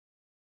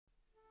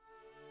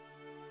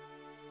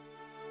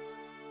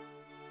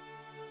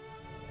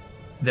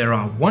There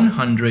are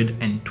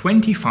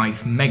 125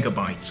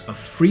 megabytes of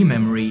free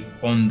memory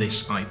on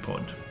this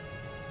iPod.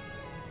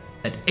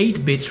 At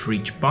 8 bits for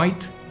each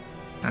byte,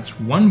 that's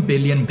 1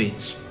 billion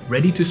bits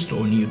ready to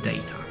store new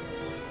data.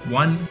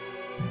 1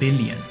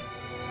 billion.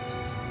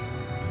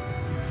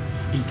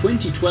 In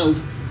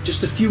 2012,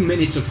 just a few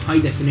minutes of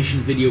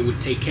high-definition video would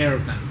take care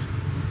of that.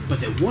 But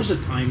there was a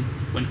time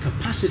when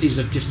capacities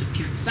of just a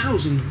few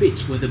thousand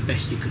bits were the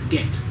best you could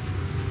get.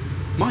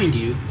 Mind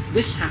you,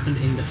 this happened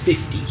in the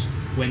 50s,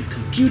 when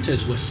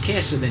computers were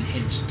scarcer than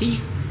hen's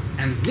teeth,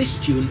 and this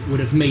tune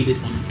would have made it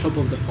on top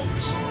of the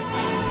pops.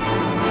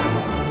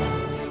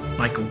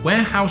 Like a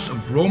warehouse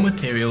of raw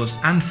materials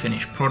and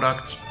finished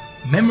products,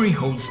 memory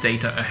holds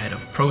data ahead of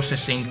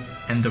processing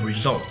and the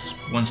results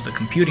once the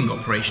computing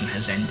operation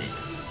has ended.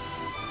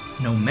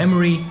 No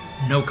memory,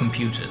 no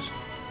computers.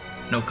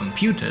 No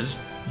computers,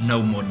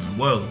 no modern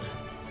world.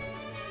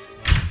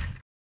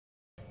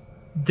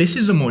 This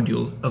is a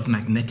module of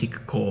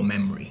magnetic core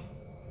memory.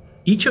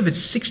 Each of its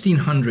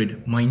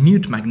 1600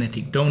 minute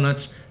magnetic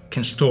donuts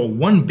can store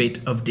 1 bit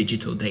of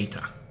digital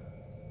data.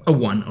 A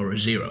 1 or a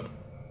 0.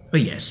 A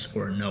yes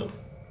or a no.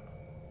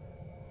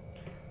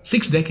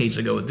 6 decades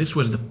ago, this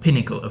was the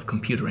pinnacle of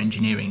computer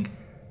engineering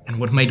and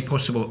what made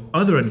possible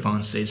other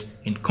advances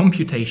in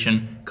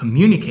computation,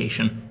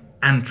 communication,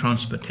 and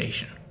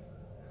transportation.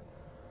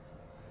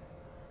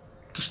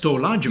 To store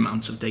large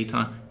amounts of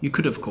data, you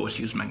could of course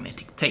use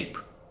magnetic tape.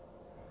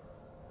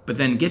 But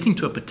then getting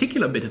to a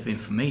particular bit of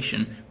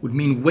information would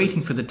mean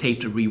waiting for the tape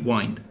to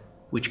rewind,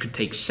 which could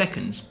take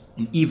seconds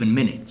and even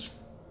minutes.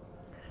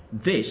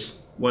 This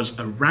was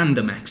a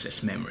random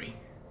access memory,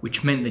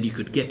 which meant that you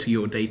could get to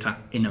your data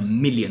in a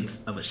millionth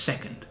of a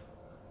second.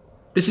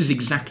 This is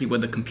exactly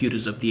what the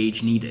computers of the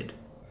age needed.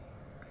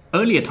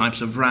 Earlier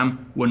types of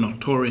RAM were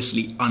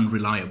notoriously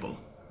unreliable,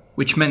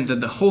 which meant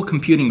that the whole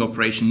computing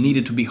operation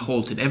needed to be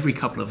halted every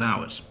couple of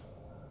hours.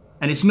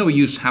 And it's no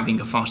use having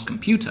a fast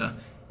computer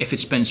if it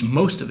spends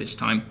most of its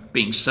time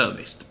being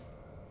serviced.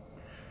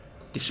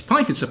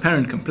 Despite its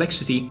apparent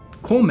complexity,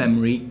 core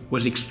memory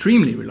was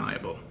extremely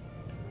reliable,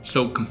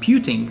 so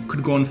computing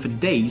could go on for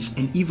days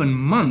and even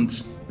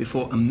months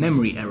before a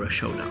memory error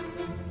showed up.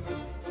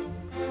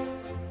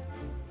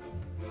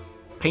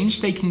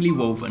 Painstakingly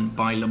woven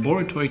by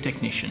laboratory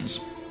technicians,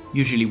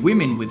 usually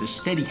women with a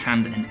steady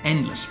hand and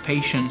endless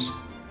patience,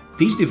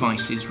 these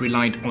devices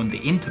relied on the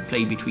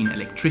interplay between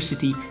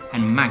electricity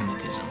and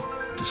magnetism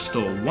to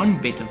store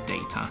 1 bit of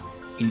data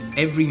in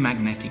every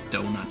magnetic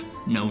donut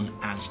known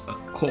as a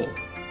core.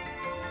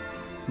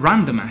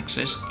 Random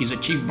access is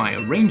achieved by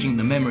arranging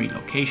the memory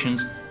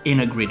locations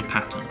in a grid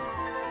pattern.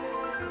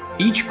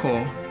 Each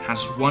core has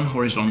 1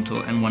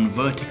 horizontal and 1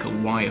 vertical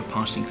wire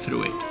passing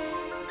through it,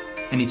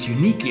 and it's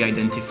uniquely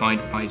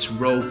identified by its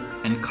row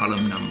and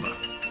column number.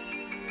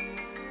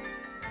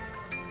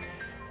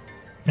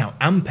 Now,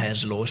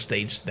 Ampere's law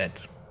states that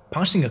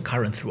passing a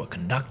current through a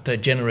conductor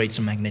generates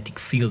a magnetic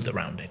field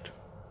around it.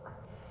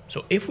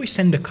 So if we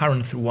send a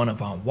current through one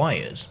of our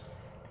wires,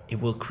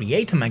 it will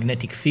create a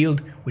magnetic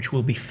field which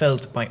will be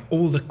felt by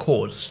all the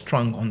cores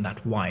strung on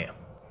that wire.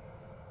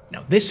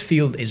 Now, this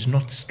field is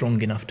not strong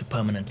enough to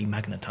permanently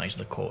magnetize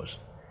the cores,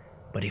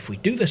 but if we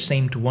do the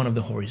same to one of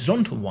the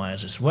horizontal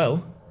wires as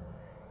well,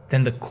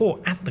 then the core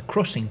at the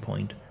crossing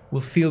point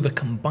will feel the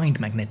combined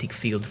magnetic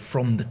field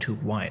from the 2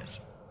 wires.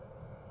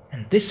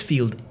 And this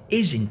field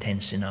is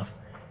intense enough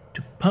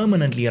to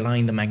permanently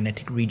align the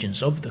magnetic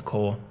regions of the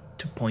core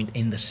to point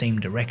in the same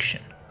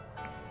direction.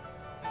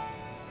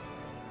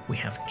 We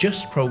have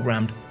just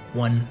programmed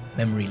 1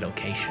 memory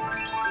location.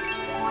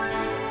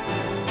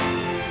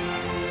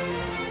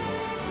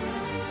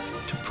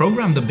 To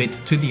program the bit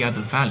to the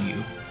other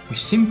value, we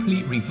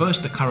simply reverse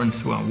the current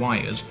through our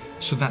wires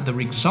so that the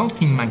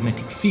resulting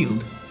magnetic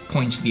field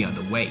points the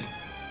other way.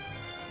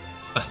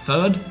 A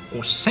third,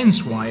 or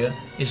sense wire,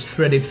 is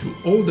threaded through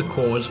all the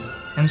cores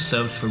and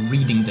serves for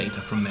reading data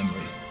from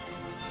memory.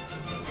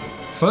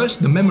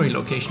 First, the memory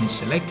location is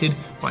selected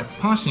by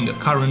passing a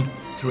current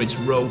through its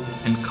row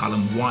and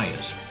column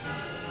wires.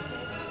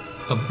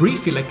 A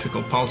brief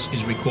electrical pulse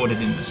is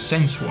recorded in the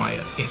sense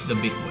wire if the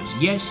bit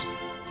was yes,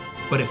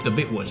 but if the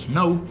bit was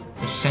no,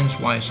 the sense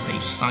wire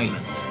stays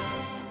silent.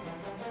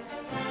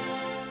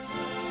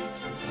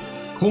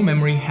 Core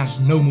memory has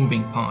no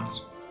moving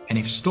parts, and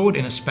if stored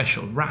in a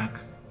special rack,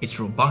 it's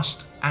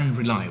robust and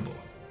reliable.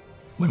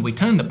 When we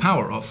turn the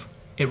power off,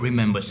 it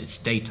remembers its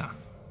data.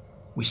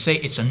 We say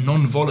it's a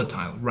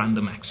non-volatile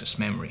random access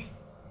memory,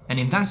 and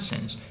in that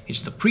sense it's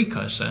the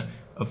precursor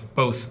of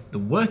both the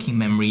working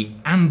memory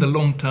and the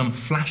long-term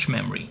flash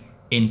memory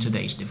in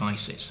today's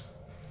devices.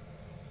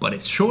 But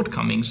its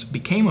shortcomings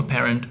became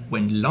apparent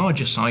when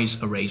larger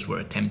size arrays were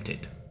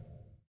attempted.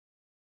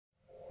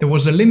 There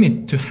was a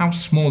limit to how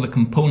small the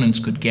components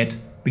could get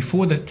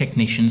before the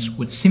technicians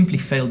would simply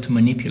fail to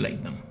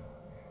manipulate them.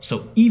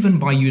 So even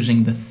by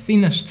using the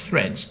thinnest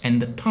threads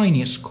and the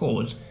tiniest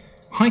cores,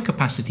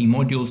 high-capacity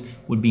modules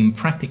would be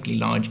impractically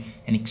large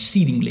and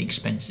exceedingly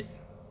expensive.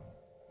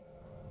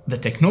 The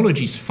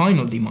technology's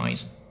final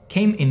demise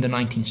came in the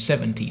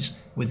 1970s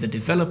with the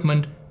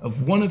development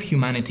of one of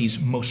humanity's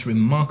most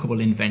remarkable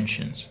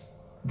inventions,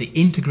 the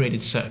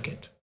integrated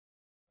circuit.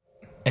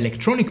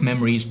 Electronic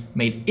memories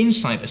made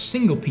inside a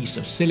single piece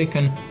of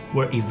silicon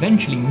were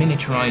eventually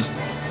miniaturized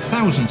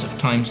thousands of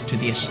times to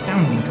the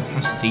astounding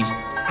capacities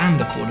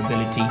and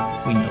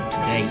affordability we know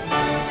today.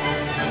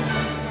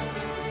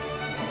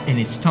 In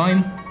its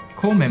time,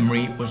 core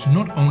memory was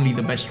not only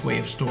the best way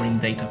of storing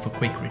data for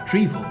quick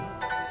retrieval,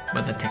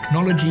 but the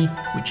technology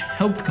which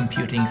helped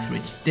computing through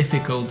its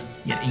difficult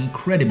yet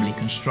incredibly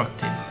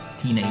constructive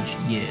teenage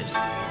years.